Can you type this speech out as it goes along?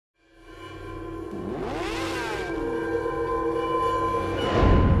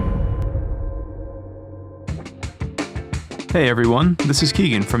Hey everyone, this is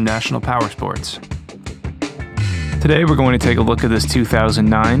Keegan from National Powersports. Today we're going to take a look at this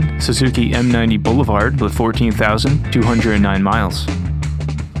 2009 SUZUKI M90 Boulevard with 14,209 miles.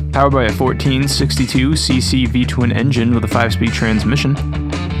 Powered by a 1462cc V-twin engine with a 5-speed transmission,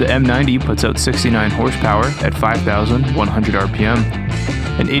 the M90 puts out 69 horsepower at 5,100 RPM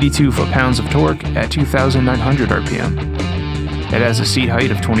and 82 foot-pounds of torque at 2,900 RPM. It has a seat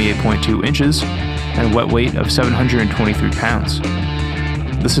height of 28.2 inches and a wet weight of 723 pounds.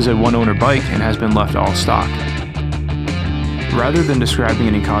 This is a one-owner bike and has been left all stock. Rather than describing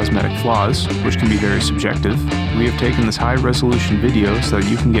any cosmetic flaws, which can be very subjective, we have taken this high-resolution video so that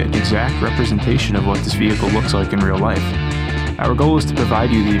you can get an exact representation of what this vehicle looks like in real life. Our goal is to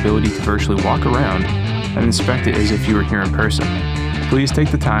provide you the ability to virtually walk around and inspect it as if you were here in person. Please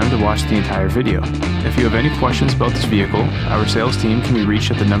take the time to watch the entire video. If you have any questions about this vehicle, our sales team can be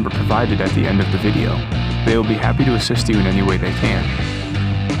reached at the number provided at the end of the video. They will be happy to assist you in any way they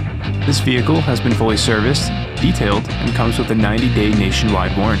can. This vehicle has been fully serviced, detailed, and comes with a 90-day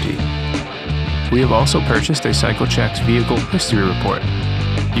nationwide warranty. We have also purchased a CycleCheck's vehicle history report.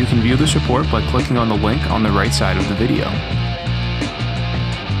 You can view this report by clicking on the link on the right side of the video.